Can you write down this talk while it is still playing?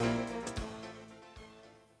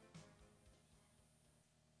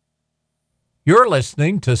You're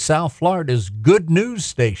listening to South Florida's good news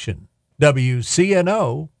station,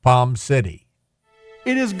 WCNO Palm City.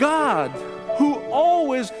 It is God who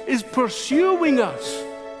always is pursuing us.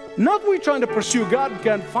 Not we trying to pursue God,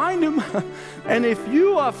 can't find him. And if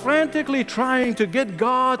you are frantically trying to get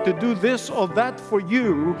God to do this or that for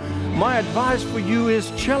you, my advice for you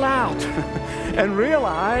is chill out and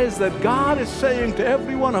realize that God is saying to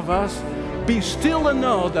every one of us, be still and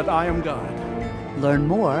know that I am God. Learn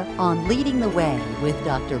more on Leading the Way with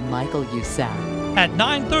Dr. Michael Youssef. At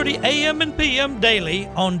 9:30 a.m. and p.m. daily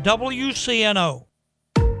on WCNO.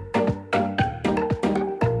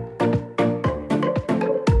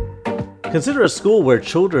 Consider a school where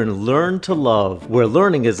children learn to love, where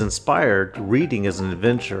learning is inspired, reading is an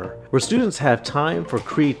adventure, where students have time for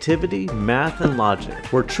creativity, math, and logic,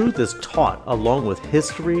 where truth is taught along with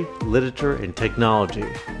history, literature, and technology,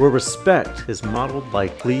 where respect is modeled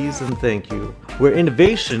like please and thank you, where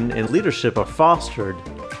innovation and leadership are fostered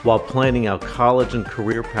while planning out college and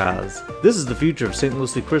career paths. This is the future of St.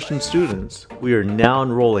 Lucie Christian students. We are now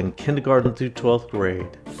enrolling kindergarten through 12th grade.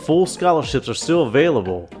 Full scholarships are still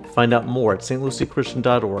available. Find out more at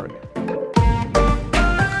stluciechristian.org.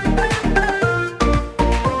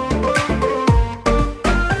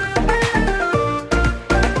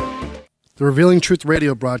 The Revealing Truth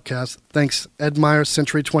radio broadcast thanks Ed Meyer,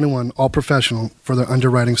 Century 21, All Professional, for their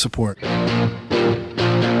underwriting support.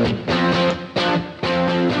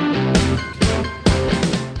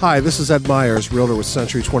 Hi, this is Ed Myers, Realtor with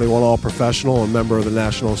Century 21 All Professional and member of the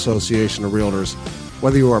National Association of Realtors.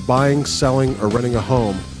 Whether you are buying, selling, or renting a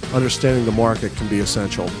home, understanding the market can be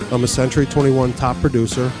essential. I'm a Century 21 top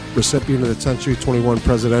producer, recipient of the Century 21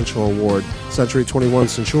 Presidential Award, Century 21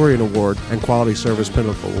 Centurion Award, and Quality Service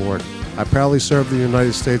Pinnacle Award. I proudly served the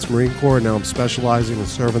United States Marine Corps, and now I'm specializing in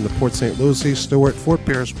serving the Port St. Lucie, Stewart, Fort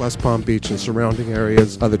Pierce, West Palm Beach, and surrounding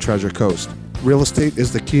areas of the Treasure Coast. Real estate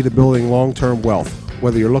is the key to building long-term wealth.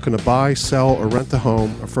 Whether you're looking to buy, sell, or rent a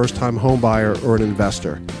home, a first-time home buyer, or an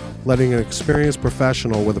investor, letting an experienced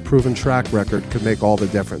professional with a proven track record can make all the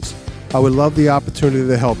difference. I would love the opportunity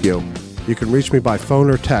to help you. You can reach me by phone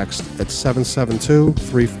or text at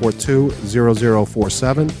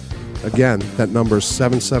 772-342-0047. Again, that number is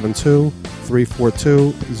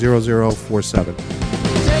 772-342-0047.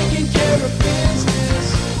 Taking care of business.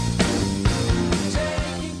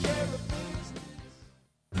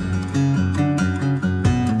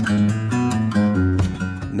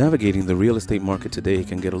 Navigating the real estate market today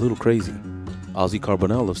can get a little crazy. Ozzy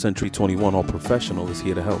Carbonell of Century 21 All Professional is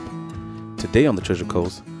here to help. Today on the Treasure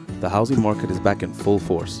Coast, the housing market is back in full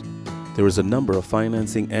force. There is a number of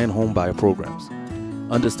financing and home buyer programs.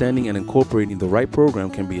 Understanding and incorporating the right program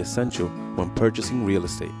can be essential when purchasing real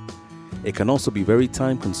estate. It can also be very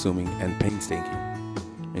time-consuming and painstaking.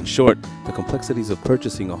 In short, the complexities of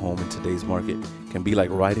purchasing a home in today's market can be like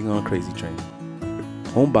riding on a crazy train.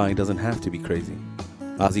 Home buying doesn't have to be crazy.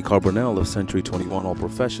 Ozzy Carbonell of Century 21 All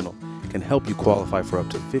Professional can help you qualify for up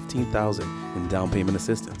to $15,000 in down payment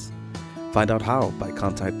assistance. Find out how by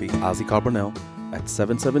contacting Ozzy Carbonell at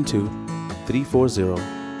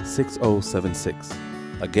 772-340-6076.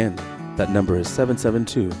 Again, that number is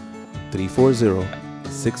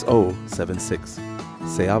 772-340-6076.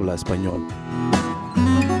 Se habla español.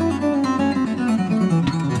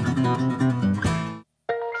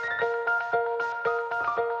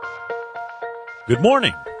 Good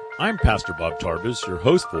morning. I'm Pastor Bob Tarbus, your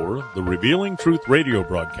host for the Revealing Truth radio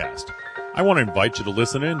broadcast. I want to invite you to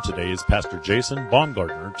listen in today as Pastor Jason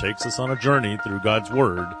Baumgartner takes us on a journey through God's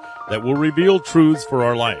Word that will reveal truths for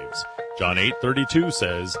our lives. John 8:32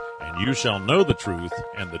 says, "And you shall know the truth,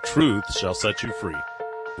 and the truth shall set you free."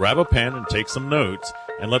 Grab a pen and take some notes,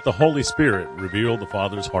 and let the Holy Spirit reveal the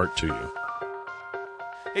Father's heart to you.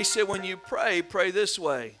 He said, when you pray, pray this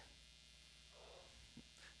way.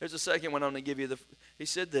 There's a second one I'm going to give you. He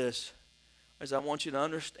said this, as I want you to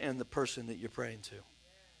understand the person that you're praying to.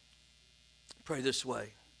 Pray this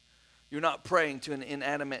way. You're not praying to an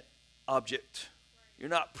inanimate object. You're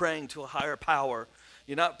not praying to a higher power.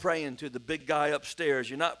 You're not praying to the big guy upstairs.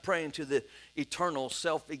 You're not praying to the eternal,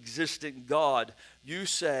 self-existent God. You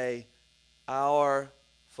say, Our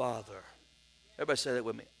Father. Everybody say that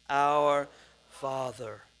with me. Our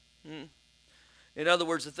Father. In other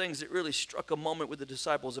words, the things that really struck a moment with the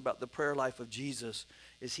disciples about the prayer life of Jesus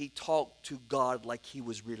is he talked to God like he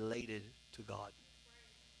was related to God.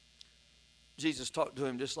 Jesus talked to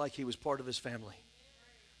him just like he was part of his family.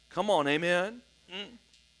 Come on, amen?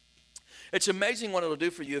 It's amazing what it'll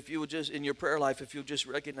do for you if you will just, in your prayer life, if you'll just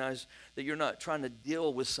recognize that you're not trying to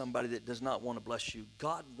deal with somebody that does not want to bless you.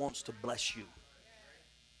 God wants to bless you.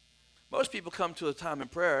 most people come to a time in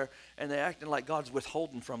prayer and they're acting like God's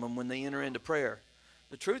withholding from them when they enter into prayer.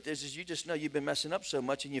 The truth is you just know you've been messing up so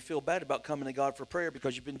much and you feel bad about coming to God for prayer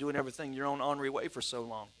because you've been doing everything your own honorary way for so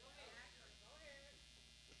long.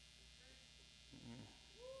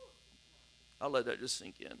 I'll let that just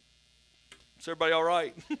sink in. Is everybody all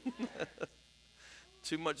right?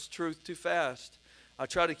 Too much truth too fast. I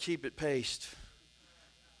try to keep it paced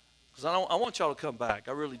because I want y'all to come back.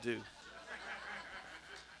 I really do.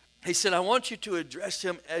 He said, I want you to address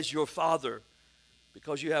him as your Father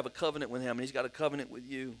because you have a covenant with him and he's got a covenant with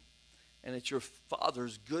you. And it's your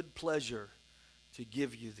Father's good pleasure to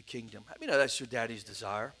give you the kingdom. How many know that's your daddy's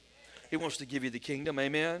desire? He wants to give you the kingdom.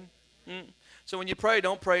 Amen? So when you pray,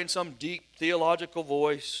 don't pray in some deep theological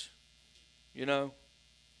voice. You know?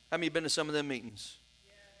 How many have been to some of them meetings?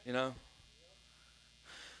 You know?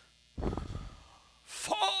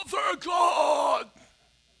 Father God,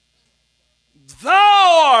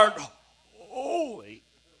 thou art holy.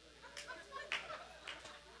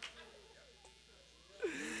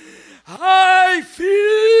 I feel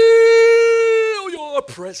your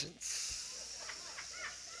presence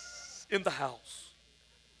in the house.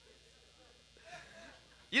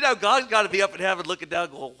 You know, God's got to be up in heaven looking down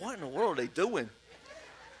going, what in the world are they doing?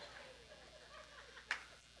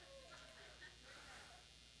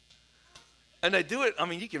 And they do it, I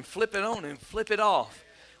mean, you can flip it on and flip it off.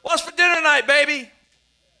 What's for dinner tonight, baby?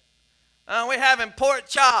 We're having pork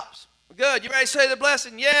chops. Good. You ready to say the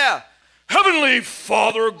blessing? Yeah. Heavenly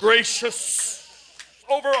Father, gracious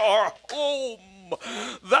over our home,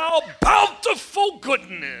 thou bountiful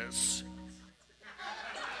goodness.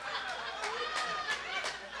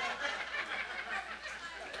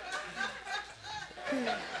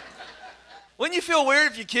 Wouldn't you feel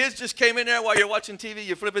weird if your kids just came in there while you're watching TV,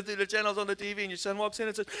 you're flipping through the channels on the TV, and your son walks in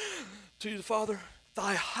and says, to the Father,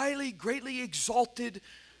 thy highly, greatly exalted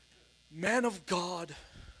man of God,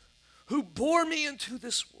 who bore me into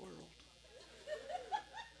this world,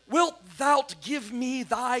 wilt thou give me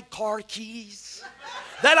thy car keys,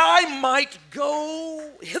 that I might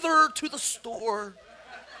go hither to the store?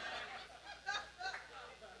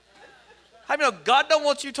 I mean, God don't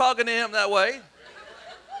want you talking to him that way.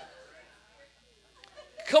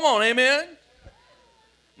 Come on, amen.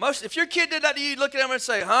 If your kid did that to you, you'd look at him and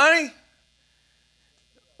say, honey,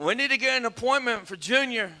 we need to get an appointment for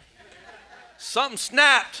Junior. Something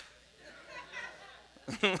snapped.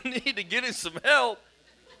 We need to get him some help.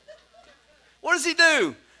 What does he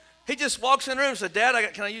do? He just walks in the room and says,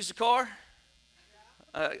 Dad, can I use the car?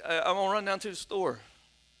 I'm going to run down to the store.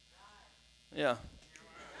 Yeah.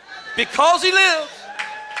 Because he lives.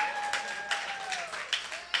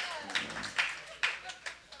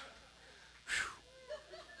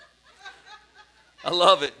 I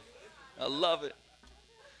love it. I love it.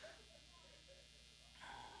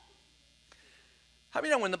 How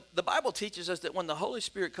many know when the Bible teaches us that when the Holy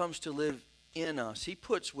Spirit comes to live in us, he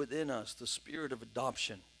puts within us the spirit of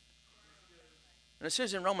adoption. And it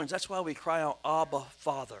says in Romans, that's why we cry out, Abba,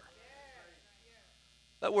 Father.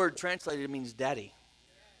 That word translated means daddy.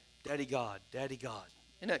 Daddy God. Daddy God.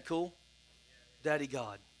 Isn't that cool? Daddy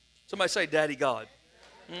God. Somebody say Daddy God.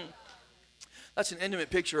 That's an intimate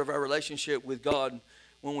picture of our relationship with God.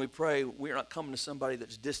 When we pray, we're not coming to somebody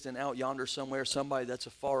that's distant out yonder somewhere, somebody that's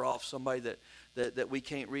afar off, somebody that we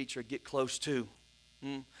can't reach or get close to.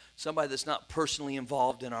 Somebody that's not personally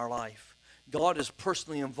involved in our life. God is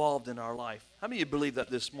personally involved in our life. How many of you believe that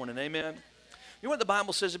this morning? Amen? You know what the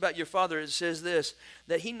Bible says about your Father? It says this,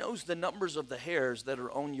 that he knows the numbers of the hairs that are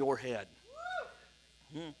on your head.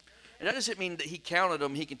 And that doesn't mean that he counted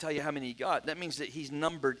them, he can tell you how many he got. That means that he's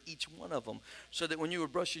numbered each one of them. So that when you were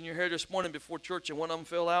brushing your hair this morning before church and one of them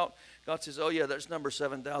fell out, God says, oh yeah, that's number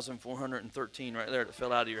 7,413 right there that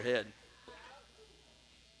fell out of your head.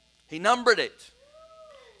 He numbered it.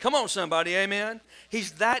 Come on, somebody, amen?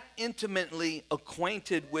 He's that intimately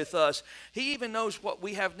acquainted with us. He even knows what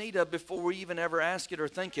we have need of before we even ever ask it or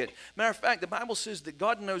think it. Matter of fact, the Bible says that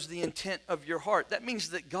God knows the intent of your heart. That means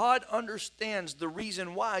that God understands the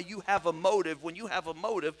reason why you have a motive, when you have a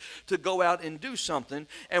motive to go out and do something.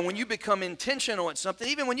 And when you become intentional at something,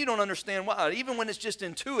 even when you don't understand why, even when it's just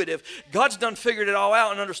intuitive, God's done figured it all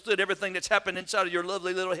out and understood everything that's happened inside of your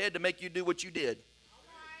lovely little head to make you do what you did.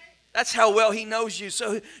 That's how well he knows you.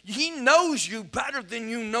 So he knows you better than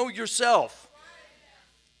you know yourself.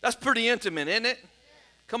 That's pretty intimate, isn't it?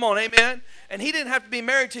 Come on, amen? And he didn't have to be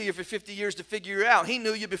married to you for 50 years to figure you out. He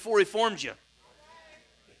knew you before he formed you.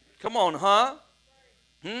 Come on, huh?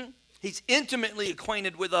 He's intimately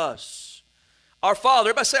acquainted with us. Our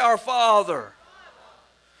Father. Everybody say our Father.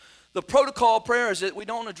 The protocol prayer is that we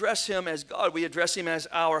don't address him as God. We address him as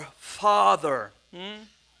our Father.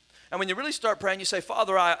 And when you really start praying, you say,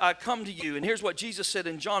 Father, I come to you. And here's what Jesus said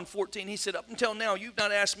in John 14. He said, up until now, you've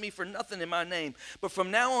not asked me for nothing in my name. But from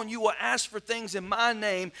now on, you will ask for things in my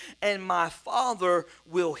name, and my Father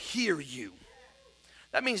will hear you.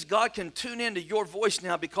 That means God can tune into your voice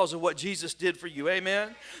now because of what Jesus did for you.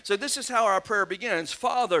 Amen? So this is how our prayer begins.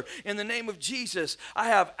 Father, in the name of Jesus, I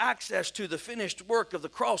have access to the finished work of the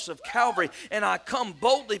cross of Calvary, and I come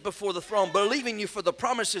boldly before the throne, believing you for the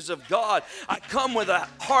promises of God. I come with a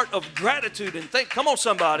heart of gratitude and thank. Come on,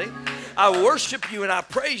 somebody. I worship you and I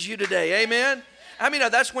praise you today. Amen? I mean,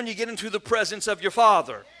 that's when you get into the presence of your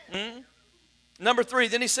Father. Number 3,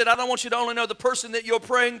 then he said, I don't want you to only know the person that you're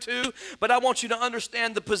praying to, but I want you to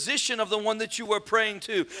understand the position of the one that you are praying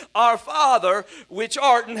to. Our Father, which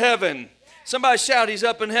art in heaven. Somebody shout, he's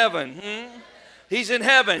up in heaven. He's in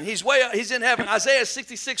heaven. He's in heaven. Isaiah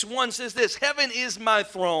 66:1 says this, heaven is my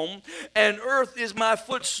throne and earth is my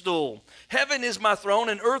footstool. Heaven is my throne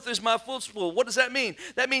and earth is my footstool. What does that mean?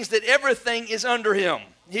 That means that everything is under him.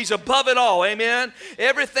 He's above it all, amen?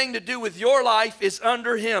 Everything to do with your life is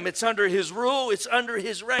under him. It's under his rule. It's under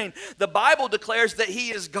his reign. The Bible declares that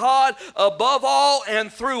he is God above all and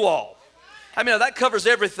through all. I mean, that covers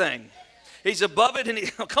everything. He's above it,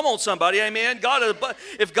 and come on, somebody, amen? God,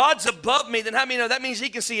 if God's above me, then how many know that means he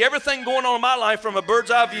can see everything going on in my life from a bird's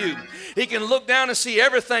eye view. He can look down and see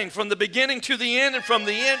everything from the beginning to the end and from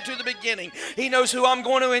the end to the beginning. He knows who I'm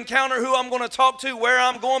going to encounter, who I'm going to talk to, where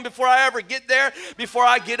I'm going before I ever get there, before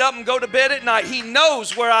I get up and go to bed at night. He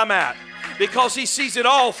knows where I'm at because he sees it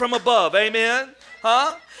all from above, amen?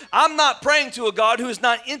 Huh? I'm not praying to a God who is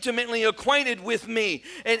not intimately acquainted with me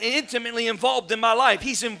and intimately involved in my life.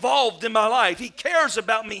 He's involved in my life. He cares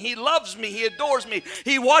about me. He loves me. He adores me.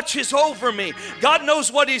 He watches over me. God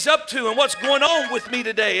knows what he's up to and what's going on with me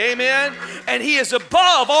today. Amen? And he is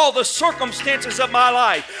above all the circumstances of my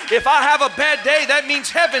life. If I have a bad day, that means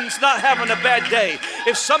heaven's not having a bad day.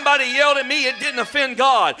 If somebody yelled at me, it didn't offend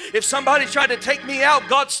God. If somebody tried to take me out,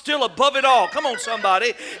 God's still above it all. Come on,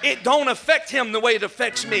 somebody. It don't affect him the way it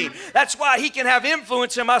affects me. That's why he can have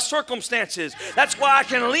influence in my circumstances. That's why I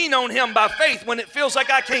can lean on him by faith when it feels like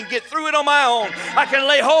I can't get through it on my own. I can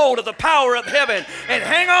lay hold of the power of heaven and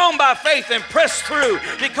hang on by faith and press through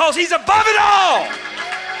because he's above it all.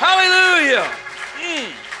 Hallelujah.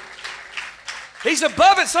 He's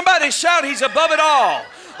above it. Somebody shout, he's above it all.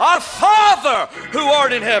 Our Father who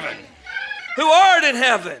art in heaven. Who art in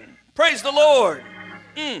heaven. Praise the Lord.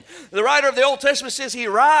 The writer of the Old Testament says he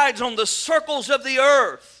rides on the circles of the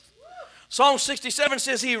earth. Psalm 67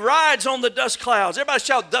 says he rides on the dust clouds. Everybody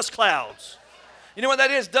shout dust clouds. You know what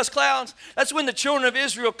that is, dust clouds? That's when the children of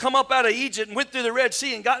Israel come up out of Egypt and went through the Red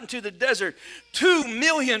Sea and got into the desert. 2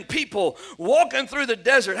 million people walking through the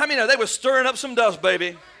desert. How many know they were stirring up some dust,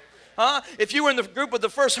 baby? Huh? If you were in the group with the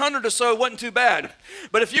first 100 or so, it wasn't too bad.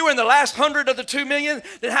 But if you were in the last 100 of the 2 million,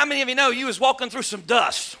 then how many of you know you was walking through some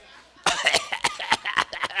dust?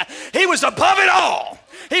 He was above it all.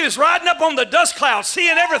 He was riding up on the dust clouds,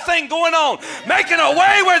 seeing everything going on, making a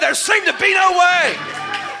way where there seemed to be no way.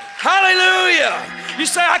 Hallelujah. You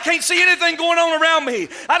say, I can't see anything going on around me.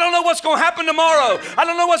 I don't know what's going to happen tomorrow. I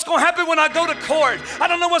don't know what's going to happen when I go to court. I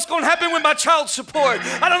don't know what's going to happen with my child support.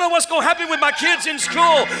 I don't know what's going to happen with my kids in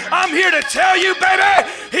school. I'm here to tell you, baby,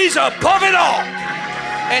 he's above it all.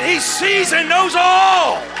 And he sees and knows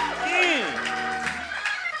all.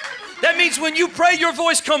 That means when you pray, your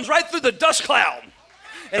voice comes right through the dust cloud.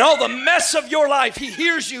 And all the mess of your life, he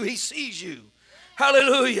hears you, he sees you.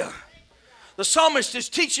 Hallelujah. The psalmist is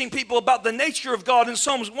teaching people about the nature of God. In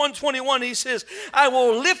Psalms 121, he says, I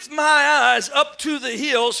will lift my eyes up to the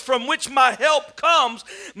hills from which my help comes.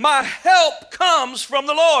 My help comes from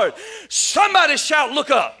the Lord. Somebody shout, look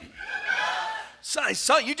up.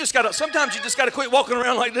 Sometimes you just got to quit walking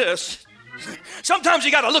around like this. Sometimes you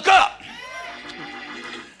got to look up.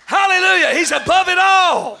 Hallelujah. He's above it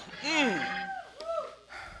all.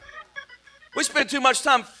 We spend too much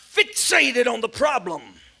time fixated on the problem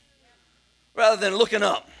rather than looking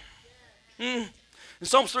up. In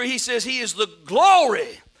Psalms 3, he says, he is the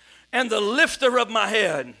glory and the lifter of my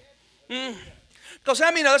head. Because how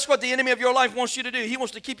many know that's what the enemy of your life wants you to do? He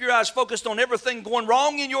wants to keep your eyes focused on everything going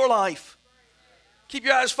wrong in your life. Keep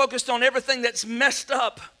your eyes focused on everything that's messed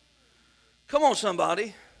up. Come on,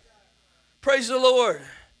 somebody. Praise the Lord.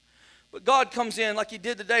 But God comes in like he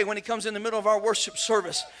did today when he comes in the middle of our worship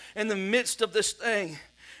service, in the midst of this thing.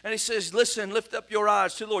 And he says, listen, lift up your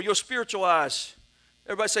eyes to the Lord, your spiritual eyes.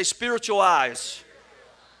 Everybody say spiritual eyes.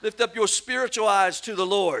 Lift up your spiritual eyes to the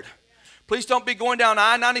Lord. Please don't be going down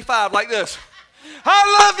I-95 like this.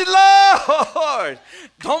 I love you, Lord.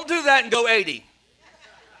 Don't do that and go 80.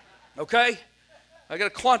 Okay? I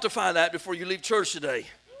got to quantify that before you leave church today.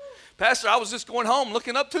 Pastor, I was just going home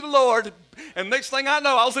looking up to the Lord, and next thing I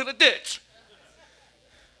know, I was in a ditch.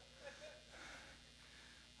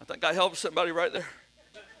 I think I helped somebody right there.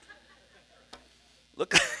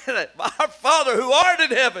 Look at it. Our Father who art in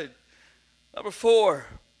heaven. Number 4.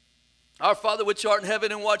 Our Father which art in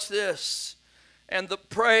heaven, and watch this. And the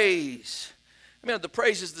praise. The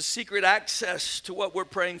praise is the secret access to what we're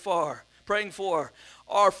praying for.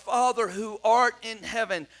 Our Father who art in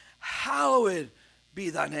heaven, hallowed be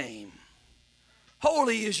thy name.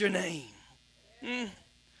 Holy is your name.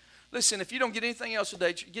 Listen, if you don't get anything else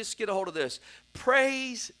today, just get a hold of this.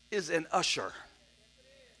 Praise is an usher.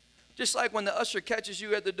 Just like when the usher catches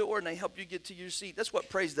you at the door and they help you get to your seat. That's what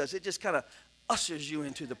praise does. It just kind of ushers you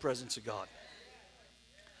into the presence of God.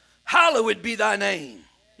 Hallowed be thy name.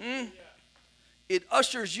 It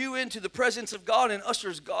ushers you into the presence of God and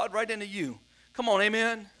ushers God right into you. Come on,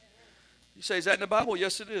 amen. You say, is that in the Bible?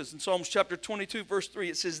 Yes, it is. In Psalms chapter 22, verse 3,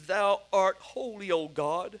 it says, thou art holy, O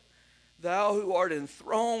God, thou who art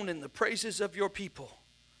enthroned in the praises of your people.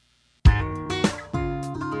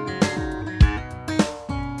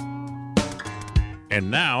 And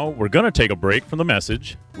now we're going to take a break from the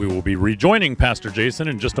message. We will be rejoining Pastor Jason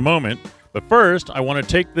in just a moment. But first, I want to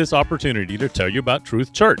take this opportunity to tell you about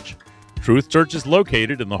Truth Church. Truth Church is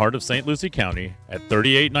located in the heart of St. Lucie County at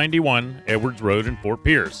 3891 Edwards Road in Fort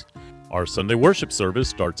Pierce. Our Sunday worship service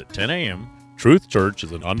starts at 10 a.m. Truth Church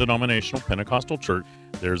is a non-denominational Pentecostal church.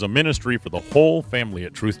 There's a ministry for the whole family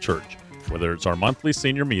at Truth Church. Whether it's our monthly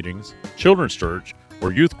senior meetings, children's church,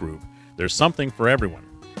 or youth group, there's something for everyone.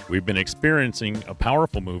 We've been experiencing a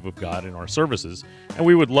powerful move of God in our services, and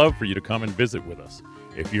we would love for you to come and visit with us.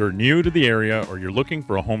 If you're new to the area or you're looking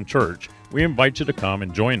for a home church, we invite you to come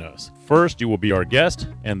and join us. First, you will be our guest,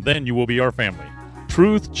 and then you will be our family.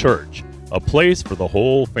 Truth Church, a place for the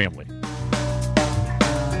whole family.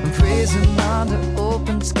 I'm praising under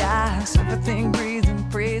open skies, everything breathing,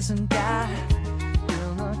 praising God.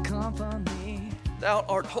 You're my company. Thou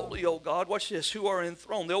art holy, O God. Watch this. Who are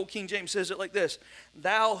enthroned. The old King James says it like this.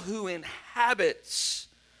 Thou who inhabits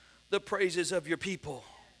the praises of your people.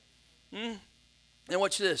 And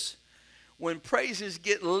watch this. When praises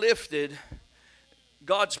get lifted,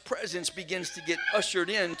 God's presence begins to get ushered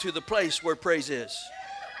into the place where praise is.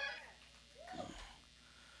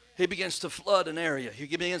 He begins to flood an area. He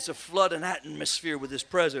begins to flood an atmosphere with his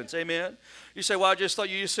presence. Amen. You say, well, I just thought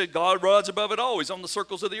you said God rides above it all. He's on the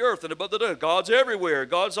circles of the earth and above the earth. God's everywhere.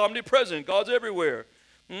 God's omnipresent. God's everywhere.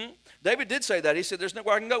 David did say that. He said, there's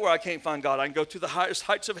nowhere I can go where I can't find God. I can go to the highest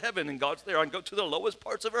heights of heaven and God's there. I can go to the lowest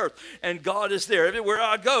parts of earth and God is there. Everywhere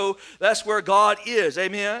I go, that's where God is.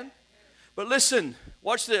 Amen. But listen,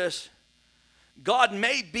 watch this. God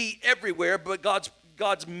may be everywhere, but God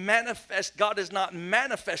is not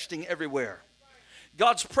manifesting everywhere.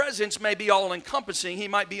 God's presence may be all-encompassing. He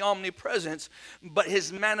might be omnipresent, but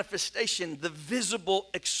his manifestation, the visible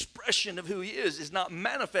expression of who he is not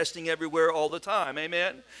manifesting everywhere all the time.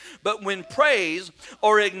 Amen? But when praise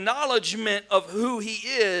or acknowledgement of who he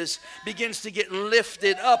is begins to get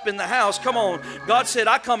lifted up in the house, come on. God said,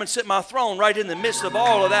 I come and sit my throne right in the midst of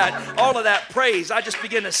all of that praise. I just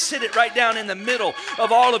begin to sit it right down in the middle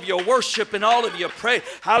of all of your worship and all of your praise.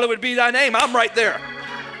 Hallowed be thy name. I'm right there.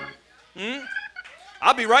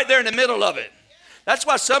 I'll be right there in the middle of it. That's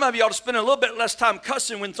why some of you ought to spend a little bit less time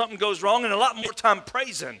cussing when something goes wrong and a lot more time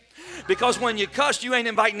praising. Because when you cuss, you ain't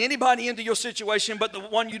inviting anybody into your situation but the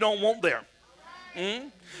one you don't want there.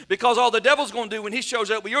 Because all the devil's going to do when he shows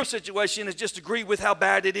up with your situation is just agree with how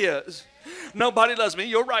bad it is. Nobody loves me.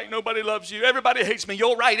 You're right. Nobody loves you. Everybody hates me.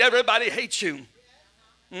 You're right. Everybody hates you.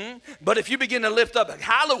 But if you begin to lift up,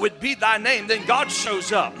 hallowed be thy name, then God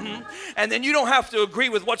shows up. And then you don't have to agree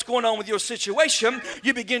with what's going on with your situation.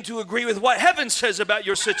 You begin to agree with what heaven says about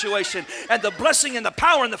your situation. And the blessing and the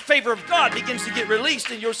power and the favor of God begins to get released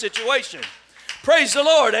in your situation. Praise the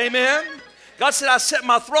Lord. Amen. God said, I set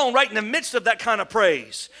my throne right in the midst of that kind of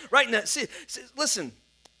praise. Right in that. Listen.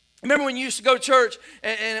 Remember when you used to go to church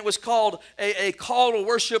and it was called a call to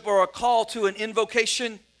worship or a call to an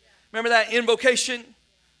invocation? Remember that invocation?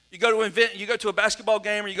 You go to a basketball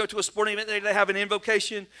game or you go to a sporting event, they have an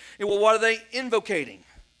invocation. And well, what are they invocating?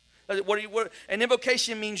 An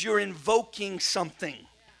invocation means you're invoking something.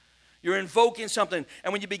 You're invoking something.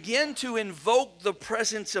 And when you begin to invoke the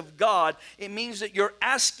presence of God, it means that you're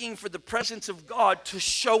asking for the presence of God to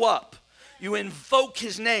show up. You invoke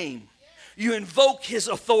his name. You invoke his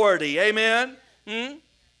authority. Amen?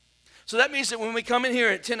 So that means that when we come in here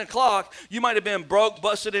at 10 o'clock, you might have been broke,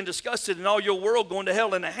 busted, and disgusted, and all your world going to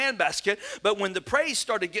hell in a handbasket. But when the praise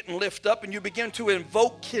started getting lifted up and you begin to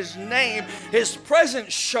invoke his name, his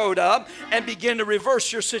presence showed up and began to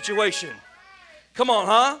reverse your situation. Come on,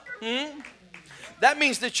 huh? That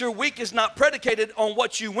means that your week is not predicated on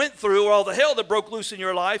what you went through or all the hell that broke loose in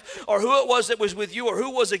your life or who it was that was with you or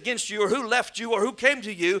who was against you or who left you or who came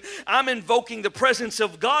to you. I'm invoking the presence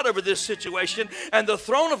of God over this situation, and the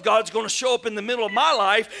throne of God's going to show up in the middle of my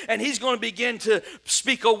life, and he's going to begin to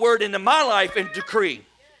speak a word into my life and decree.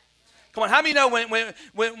 Come on, how many know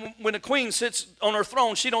when a queen sits on her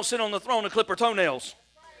throne, she don't sit on the throne to clip her toenails?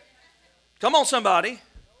 Come on, somebody.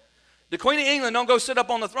 The Queen of England don't go sit up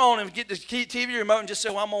on the throne and get the TV remote and just say,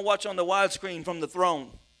 well, I'm going to watch on the widescreen from the throne.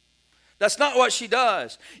 That's not what she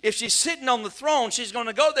does. If she's sitting on the throne, she's going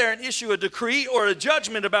to go there and issue a decree or a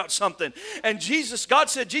judgment about something. And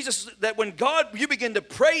God said, that when you begin to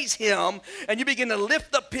praise him and you begin to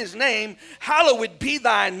lift up his name, hallowed be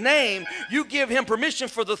thy name, you give him permission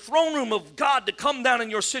for the throne room of God to come down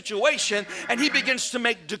in your situation, and he begins to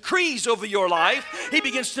make decrees over your life. He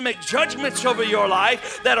begins to make judgments over your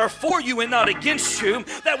life that are for you and not against you,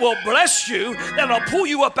 that will bless you, that will pull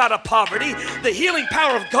you up out of poverty. The healing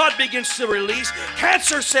power of God begins to release.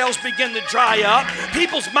 Cancer cells begin to dry up.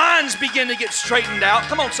 People's minds begin to get straightened out.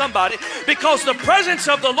 Come on, somebody. Because the presence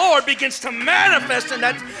of the Lord begins to manifest in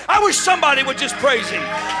that. I wish somebody would just praise him.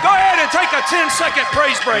 Go ahead and take a 10-second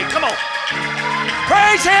praise break. Come on.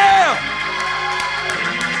 Praise him.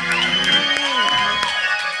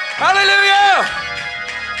 Hallelujah.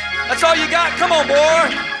 That's all you got. Come on,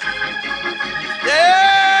 boy.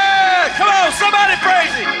 Yeah. Come on, somebody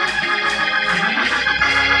praise him.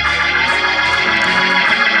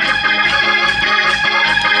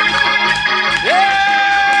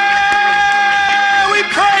 Yeah, we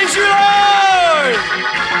praise you, Lord,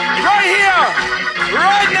 right here,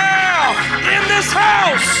 right now, in this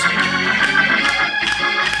house.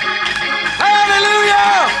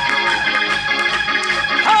 Hallelujah.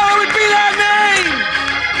 Hallowed be thy name.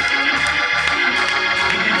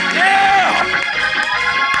 Yeah.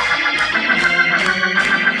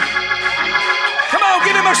 Come on,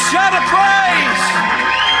 give him a shout of praise.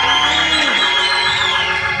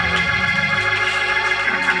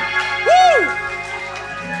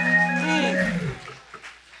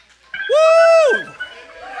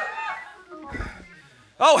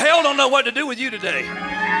 Oh, hell don't know what to do with you today.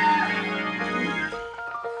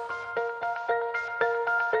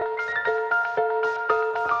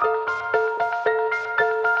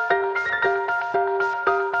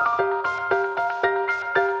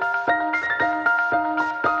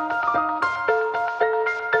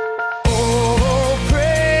 Oh,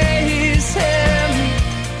 praise him.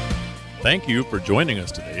 Thank you for joining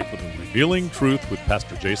us today for the Revealing Truth with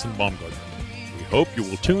Pastor Jason Baumgartner. We hope you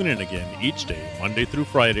will tune in again each day, Monday through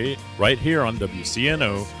Friday, right here on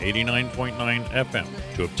WCNO 89.9 FM.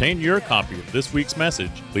 To obtain your copy of this week's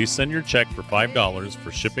message, please send your check for $5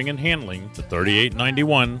 for shipping and handling to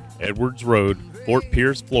 3891 Edwards Road, Fort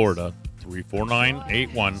Pierce, Florida,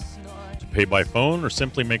 34981. To pay by phone or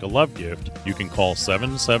simply make a love gift, you can call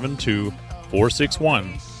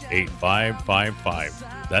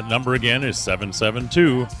 772-461-8555. That number again is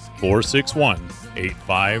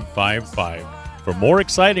 772-461-8555. For more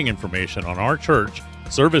exciting information on our church,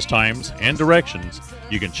 service times, and directions,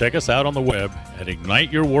 you can check us out on the web at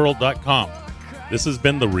igniteyourworld.com. This has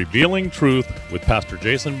been The Revealing Truth with Pastor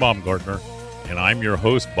Jason Baumgartner, and I'm your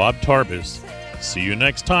host, Bob Tarbis. See you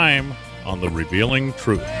next time on The Revealing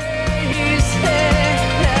Truth.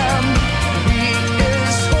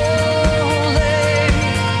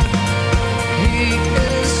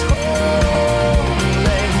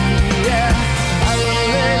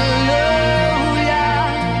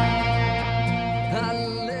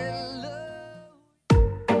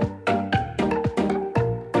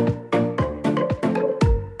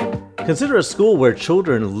 Consider a school where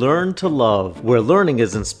children learn to love, where learning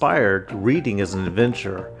is inspired, reading is an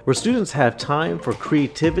adventure, where students have time for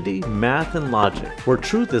creativity, math, and logic, where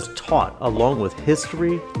truth is taught along with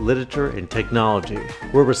history, literature, and technology,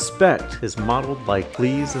 where respect is modeled like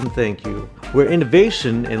please and thank you, where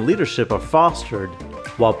innovation and leadership are fostered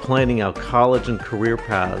while planning out college and career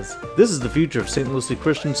paths. This is the future of St. Lucie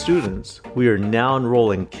Christian students. We are now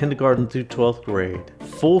enrolling kindergarten through 12th grade.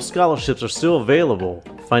 Full scholarships are still available.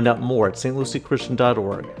 Find out more at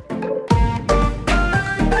stluciechristian.org.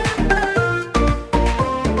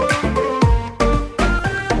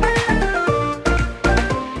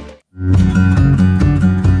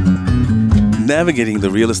 Navigating the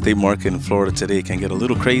real estate market in Florida today can get a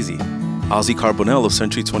little crazy. Ozzy Carbonell of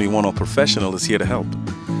Century 21 All Professional is here to help.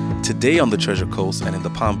 Today on the Treasure Coast and in the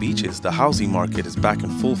Palm Beaches, the housing market is back in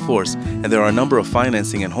full force, and there are a number of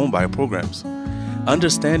financing and homebuyer programs.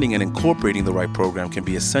 Understanding and incorporating the right program can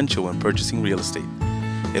be essential when purchasing real estate.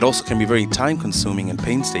 It also can be very time-consuming and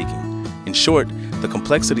painstaking. In short, the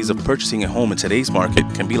complexities of purchasing a home in today's market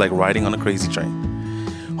can be like riding on a crazy train.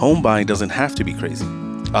 Home buying doesn't have to be crazy.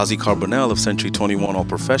 Ozzy Carbonell of Century 21 All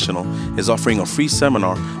Professional is offering a free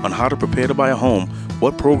seminar on how to prepare to buy a home,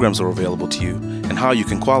 what programs are available to you, and how you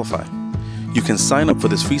can qualify. You can sign up for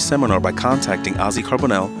this free seminar by contacting Ozzy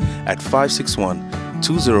Carbonell at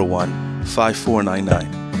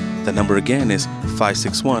 561-201-5499. The number again is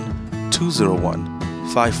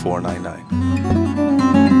 561-201-5499.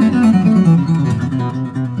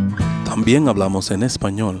 También hablamos en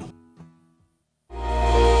español.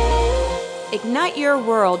 Ignite Your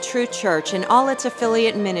World True Church and all its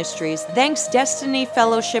affiliate ministries thanks Destiny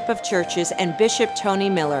Fellowship of Churches and Bishop Tony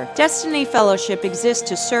Miller. Destiny Fellowship exists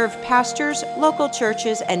to serve pastors, local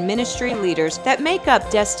churches, and ministry leaders that make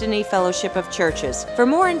up Destiny Fellowship of Churches. For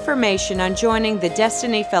more information on joining the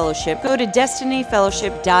Destiny Fellowship, go to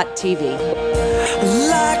destinyfellowship.tv.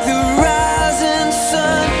 Like the rising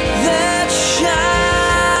sun that shines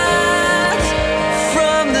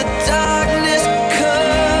from the darkness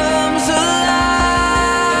comes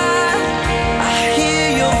alive. I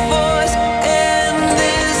hear your voice and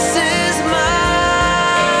this is my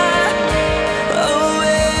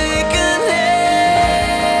awakening.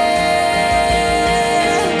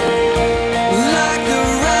 Like the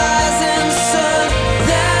rising sun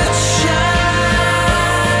that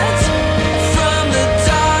shines from the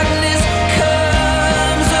darkness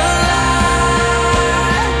comes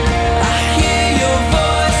alive. I hear your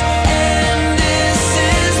voice and this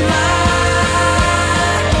is my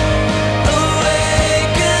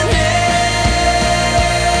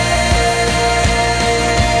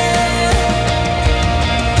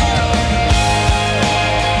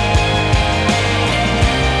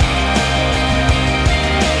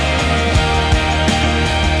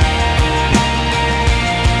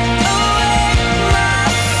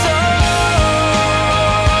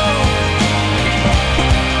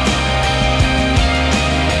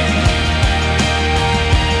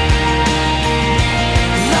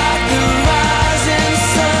like the rising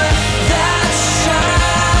sun that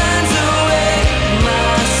shines.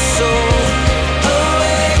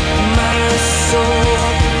 Awake my soul,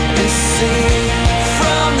 and sing.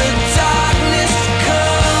 From the darkness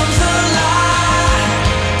comes alive.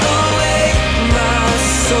 Awake my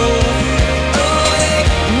soul,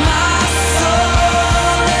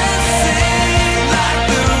 and sing. Like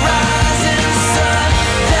the rising sun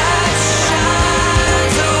that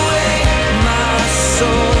shines. Awake my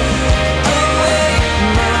soul,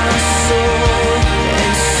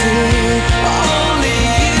 and sing. Only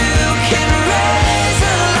you can raise a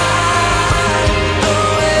light.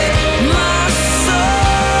 Awake my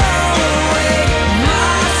soul, and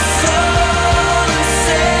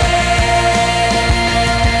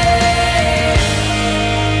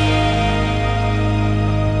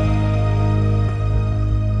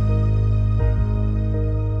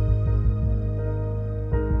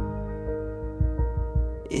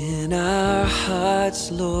in our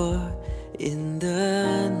hearts, Lord, in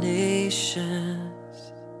the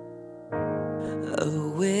nations,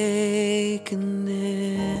 awakening.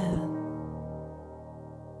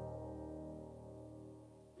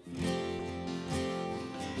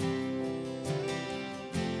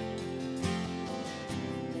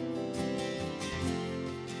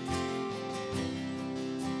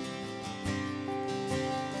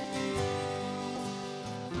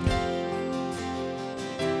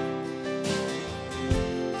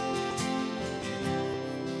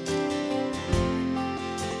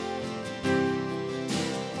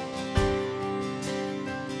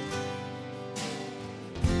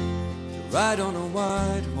 Ride on a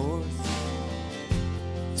white horse,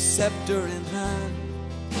 scepter in hand.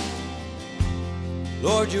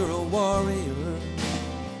 Lord, you're a warrior,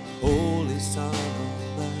 holy Son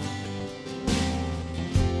of Man.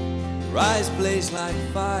 Your eyes blaze like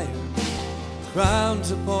fire,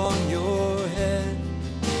 crowns upon your head.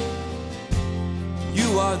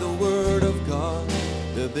 You are the Word of God,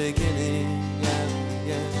 the beginning and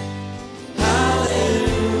the end.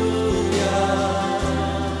 Hallelujah.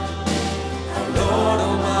 Lord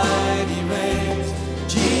Almighty reigns,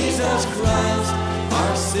 Jesus Christ,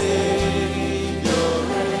 our Savior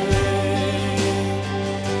reigns.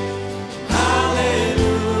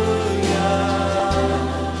 Hallelujah.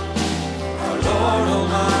 Our Lord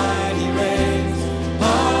Almighty reigns,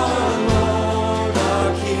 our Lord, our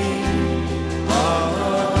King, our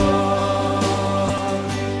God.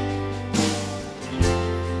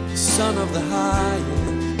 Son of the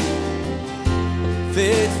highest,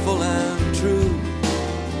 faithful and true,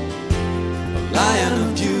 Lion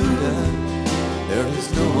of Judah, there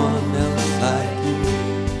is no one else like you.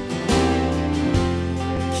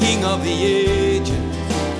 King of the